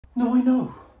No, I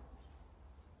know.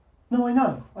 No, I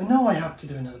know. I know I have to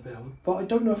do another build, but I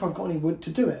don't know if I've got any wood to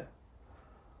do it.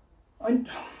 I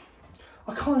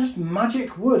can't just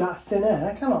magic wood out of thin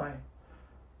air, can I?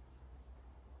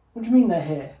 What do you mean they're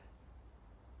here?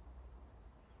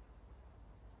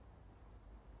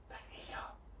 They're here.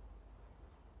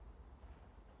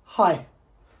 Hi.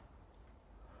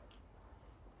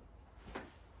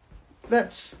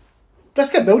 Let's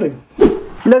get building.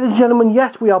 Ladies and gentlemen,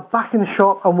 yes, we are back in the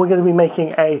shop and we're going to be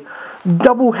making a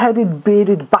double-headed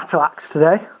bearded battle axe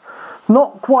today.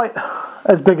 Not quite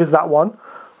as big as that one,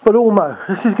 but almost.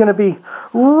 This is going to be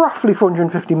roughly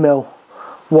 450mm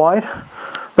wide,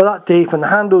 but that deep, and the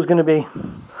handle is going to be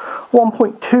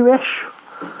 1.2-ish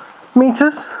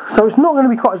meters. So it's not going to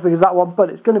be quite as big as that one, but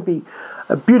it's going to be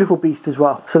a beautiful beast as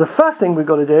well. So the first thing we've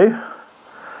got to do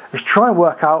is try and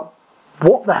work out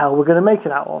what the hell we're going to make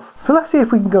it out of. So let's see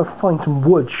if we can go find some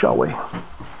wood, shall we?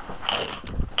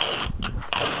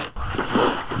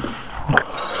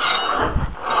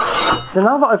 So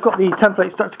now that I've got the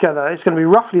template stuck together, it's going to be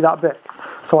roughly that big.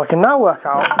 So I can now work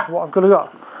out what I've got to go.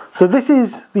 So this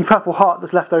is the purple heart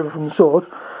that's left over from the sword,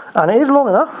 and it is long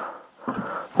enough,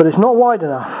 but it's not wide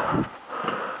enough.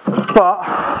 But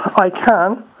I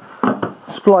can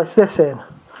splice this in.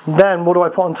 Then what do I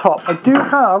put on top? I do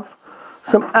have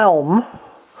some elm,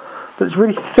 but it's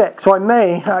really thick, so I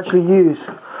may actually use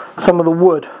some of the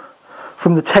wood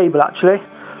from the table actually.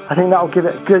 I think that'll give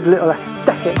it a good little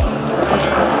aesthetic.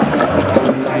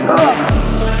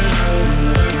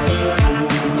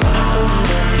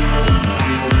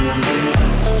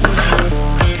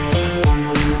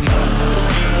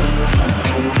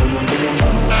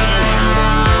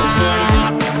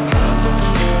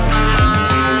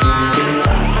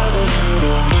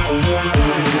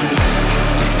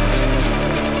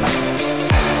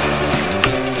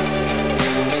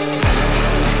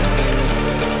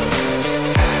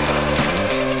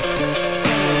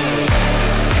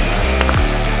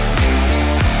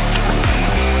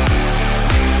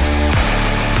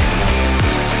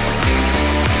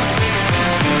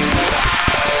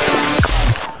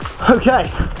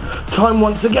 Okay, time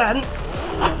once again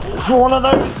for one of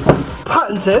those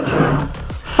patented,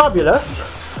 fabulous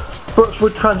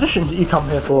BrookesWood transitions that you come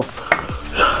here for.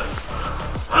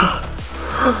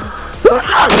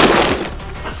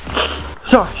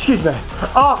 Sorry, excuse me.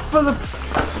 Ah, for the...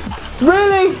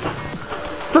 Really?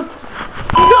 For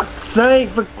fuck's sake,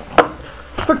 for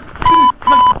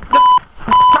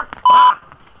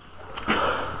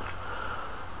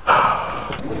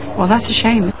well, that's a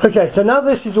shame. Okay, so now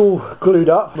this is all glued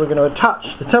up, we're going to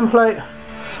attach the template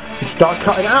and start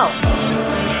cutting it out.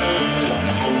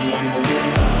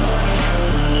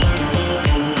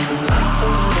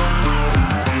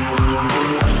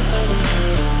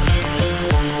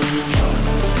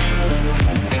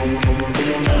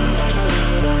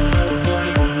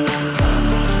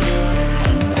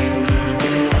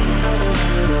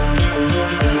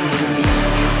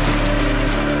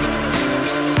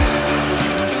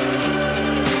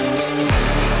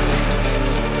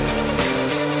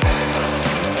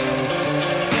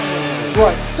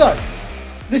 Right, so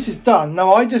this is done.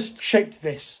 Now I just shaped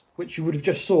this, which you would have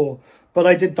just saw, but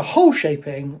I did the whole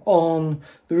shaping on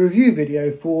the review video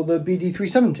for the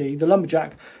BD370, the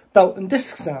Lumberjack belt and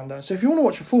disc sander. So if you want to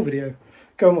watch a full video,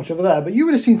 go and watch over there. But you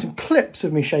would have seen some clips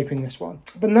of me shaping this one.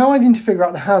 But now I need to figure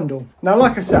out the handle. Now,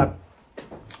 like I said,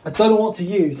 I don't know what to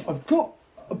use. I've got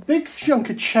a big chunk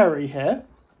of cherry here,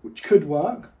 which could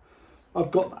work.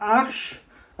 I've got ash,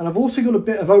 and I've also got a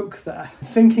bit of oak there.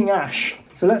 Thinking ash.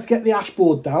 So let's get the ash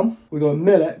board down. We're going to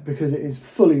mill it because it is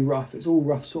fully rough. It's all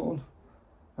rough sawn.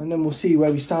 And then we'll see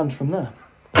where we stand from there.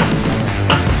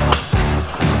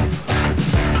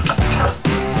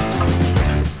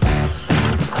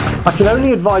 I can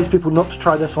only advise people not to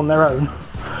try this on their own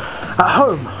at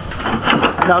home.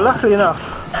 Now, luckily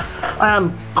enough, I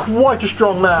am quite a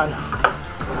strong man.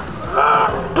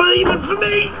 But even for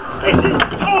me, this is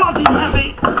bloody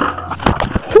heavy.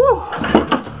 Whew.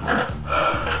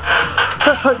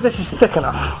 Let's hope this is thick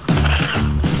enough.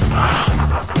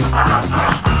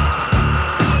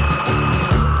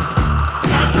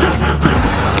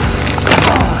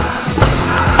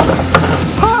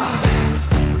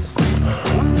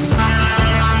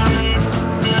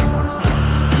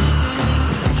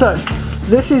 So,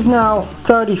 this is now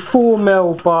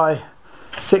 34mm by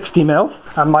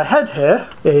 60mm, and my head here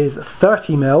is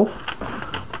 30mm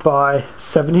by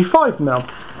 75mm.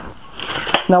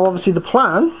 Now obviously the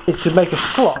plan is to make a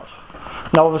slot.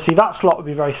 Now obviously that slot would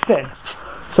be very thin.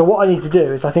 So what I need to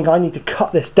do is I think I need to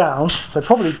cut this down. So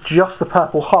probably just the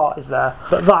purple heart is there.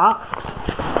 But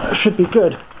that should be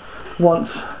good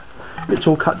once it's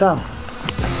all cut down.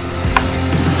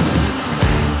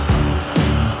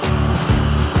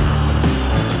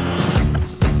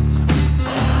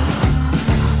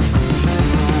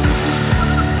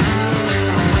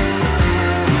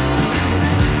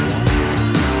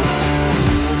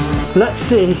 Let's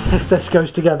see if this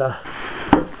goes together.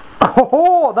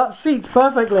 Oh, that seats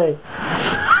perfectly.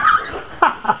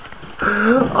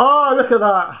 Oh, look at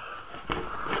that.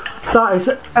 That is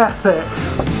epic.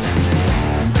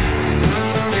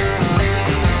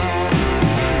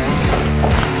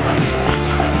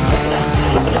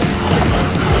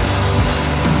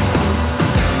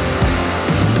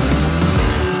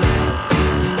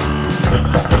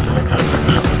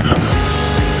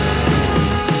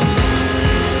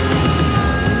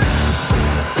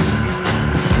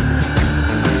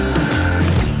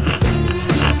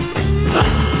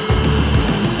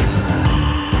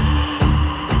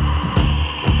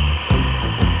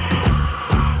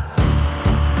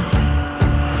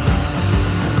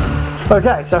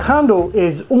 Okay, so handle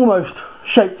is almost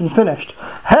shaped and finished.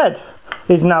 Head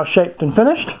is now shaped and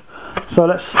finished. So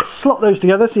let's slot those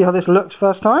together, see how this looks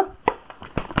first time.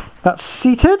 That's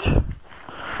seated.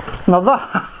 Now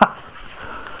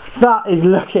that is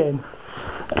looking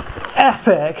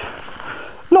epic.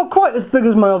 Not quite as big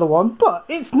as my other one, but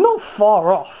it's not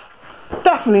far off.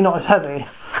 Definitely not as heavy.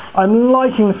 I'm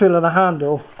liking the feel of the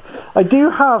handle. I do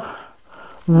have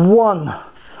one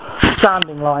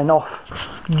sanding line off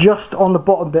just on the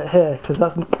bottom bit here, because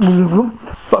that's,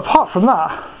 but apart from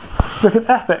that, it's looking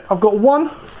epic. I've got one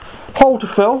hole to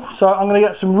fill, so I'm going to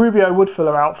get some Rubio wood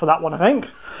filler out for that one, I think.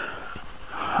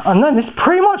 And then it's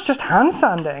pretty much just hand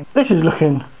sanding. This is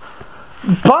looking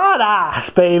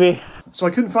badass, baby. So I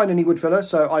couldn't find any wood filler,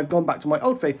 so I've gone back to my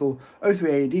old faithful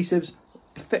 03A adhesives,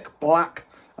 thick black,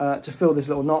 to fill this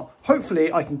little knot.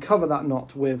 Hopefully I can cover that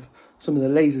knot with some of the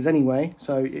lasers anyway,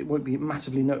 so it won't be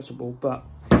massively noticeable, but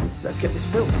let's get this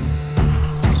filled.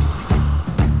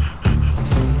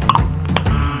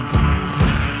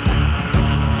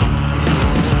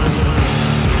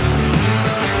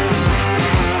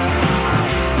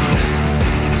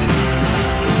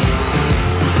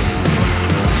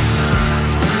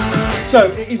 So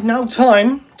it is now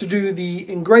time to do the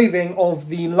engraving of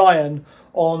the lion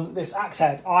on this axe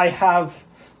head. I have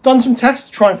done some tests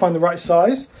to try and find the right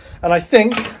size, and I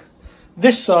think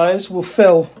this size will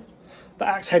fill the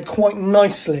axe head quite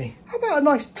nicely. How about a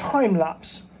nice time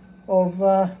lapse of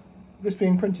this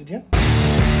being printed, yeah?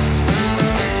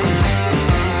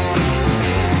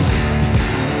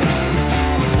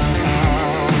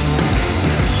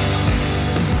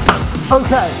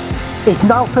 Okay, it's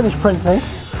now finished printing,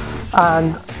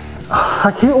 and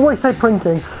I can always say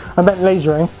printing, I meant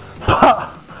lasering,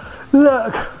 but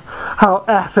look how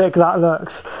epic that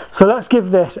looks. So let's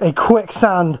give this a quick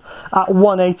sand at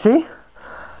 180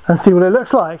 and see what it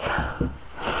looks like.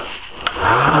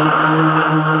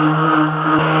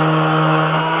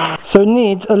 So it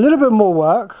needs a little bit more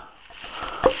work.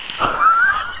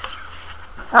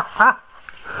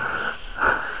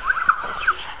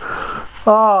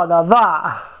 Oh, now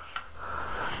that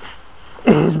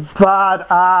is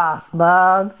badass,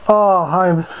 man. Oh,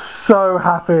 I'm so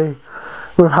happy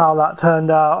with how that turned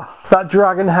out. That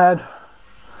dragon head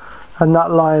and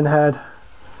that lion head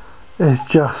is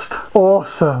just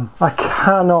awesome. I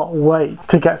cannot wait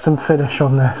to get some finish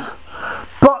on this.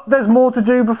 But there's more to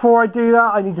do before I do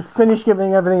that. I need to finish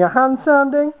giving everything a hand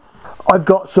sanding. I've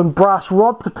got some brass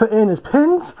rod to put in as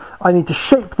pins. I need to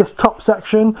shape this top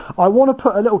section. I want to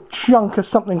put a little chunk of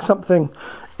something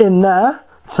in there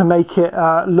to make it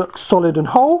look solid and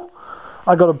whole.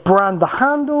 I've got to brand the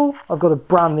handle. I've got to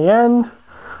brand the end.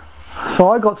 So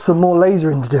I got some more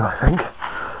lasering to do, I think,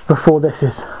 before this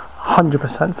is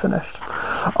 100% finished.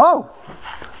 Oh,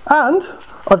 and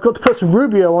I've got to put some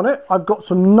Rubio on it. I've got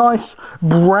some nice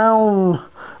brown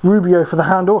Rubio for the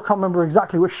handle. I can't remember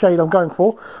exactly which shade I'm going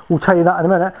for. We'll tell you that in a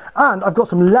minute. And I've got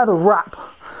some leather wrap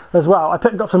as well. I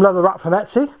picked up some leather wrap from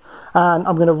Etsy, and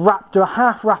I'm going to do a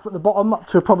half wrap at the bottom up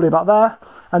to probably about there,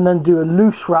 and then do a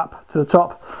loose wrap to the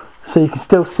top, so you can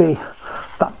still see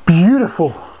that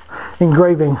beautiful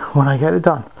engraving when I get it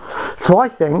done. So I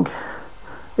think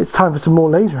it's time for some more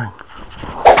lasering.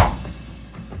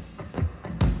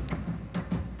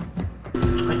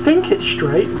 I think it's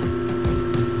straight.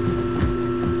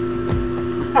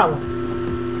 Ow.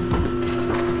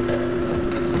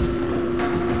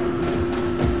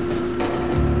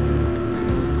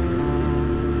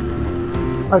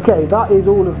 Okay, that is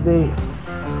all of the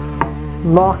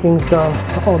markings done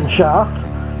on the shaft.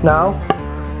 Now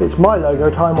it's my logo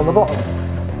time on the bottom.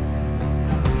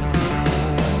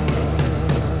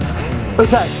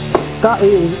 Okay, that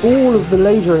is all of the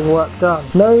lasering work done.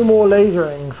 No more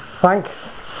lasering,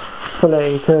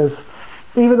 thankfully, because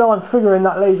even though I'm figuring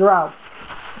that laser out,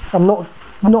 I'm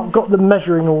not got the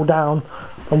measuring all down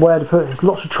and where to put it. It's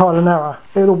lots of trial and error.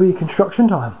 It'll be construction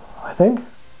time, I think.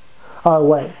 Oh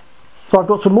wait, so I've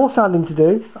got some more sanding to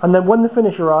do, and then when the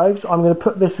finish arrives, I'm going to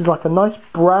put this as like a nice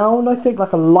brown, I think,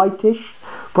 like a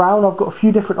lightish brown. I've got a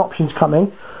few different options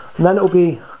coming, and then it'll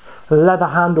be leather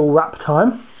handle wrap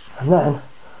time, and then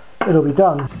it'll be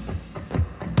done.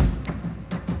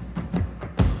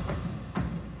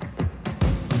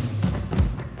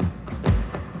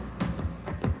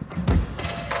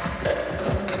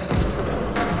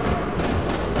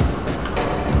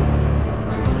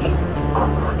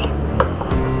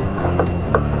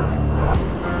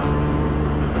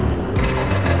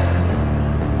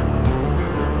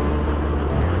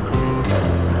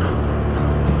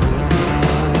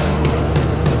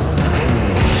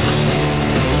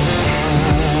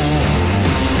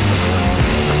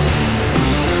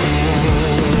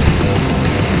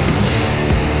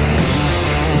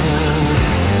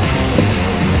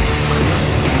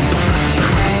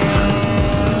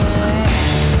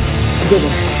 Good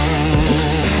one.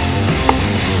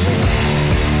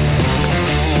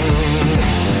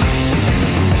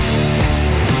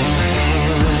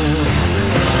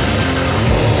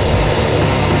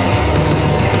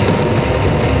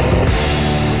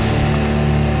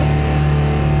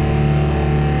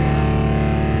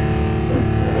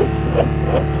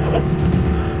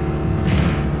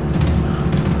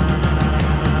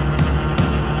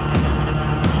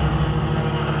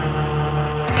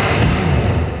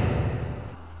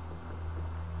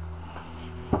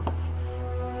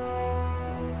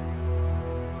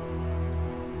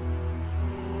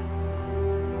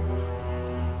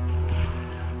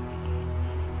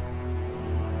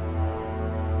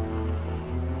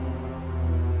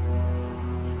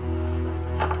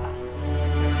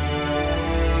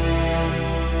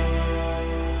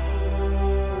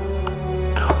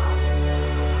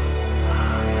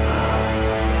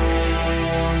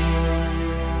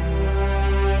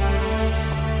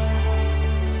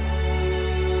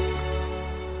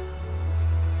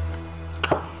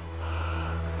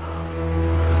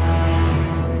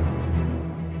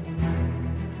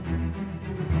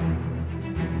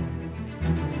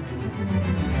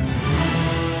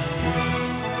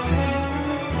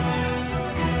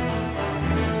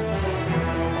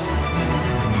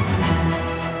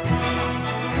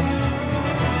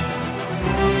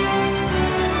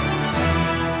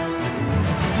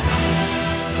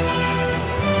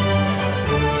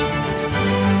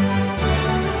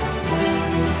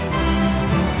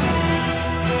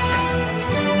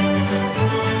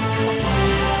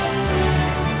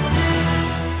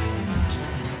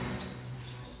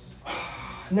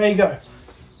 And there you go,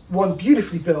 one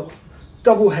beautifully built,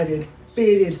 double-headed,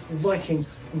 bearded, Viking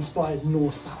inspired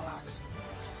Norse battle axe.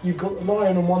 You've got the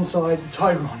lion on one side, the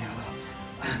tiger on the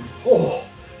other, and oh,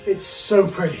 it's so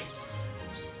pretty,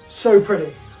 so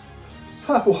pretty.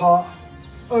 Purple heart,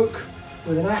 oak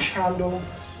with an ash handle,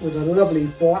 with a lovely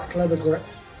black leather grip.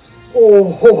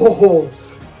 Oh,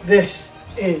 this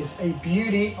is a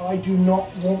beauty. I do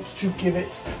not want to give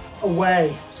it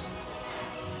away.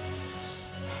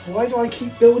 Why do I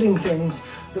keep building things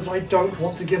that I don't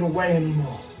want to give away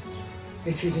anymore?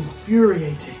 It is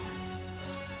infuriating.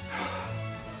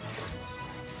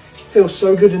 Feels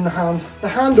so good in the hand. The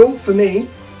handle, for me,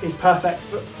 is perfect,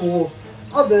 but for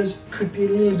others, could be a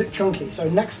little bit chunky. So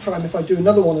next time, if I do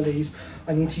another one of these,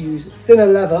 I need to use thinner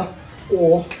leather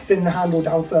or thin the handle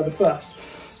down further first.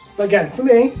 But again, for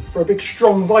me, for a big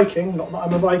strong Viking, not that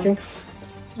I'm a Viking,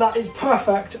 that is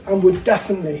perfect and would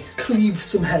definitely cleave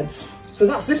some heads. So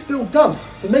that's this build done.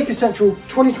 The Maker Central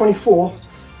 2024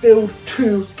 Build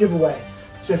 2 giveaway.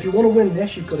 So if you want to win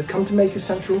this, you've got to come to Maker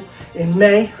Central in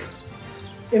May.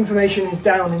 Information is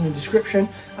down in the description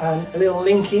and a little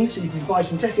linky so you can buy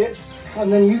some tickets,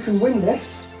 and then you can win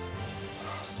this.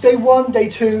 Day 1, day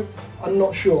 2, I'm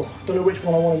not sure. Don't know which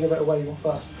one I want to give it away on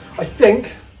first. I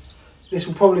think this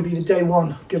will probably be the day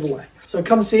 1 giveaway. So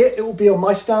come see it. It will be on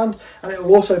my stand, and it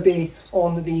will also be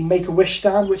on the Make-A-Wish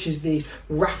stand, which is the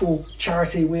raffle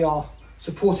charity we are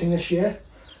supporting this year.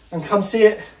 And come see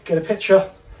it, get a picture,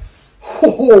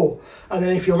 and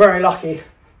then if you're very lucky,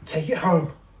 take it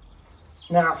home.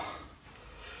 Now,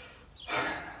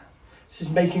 this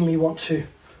is making me want to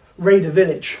raid a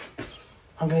village.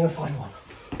 I'm going to go find one.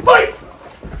 Bye!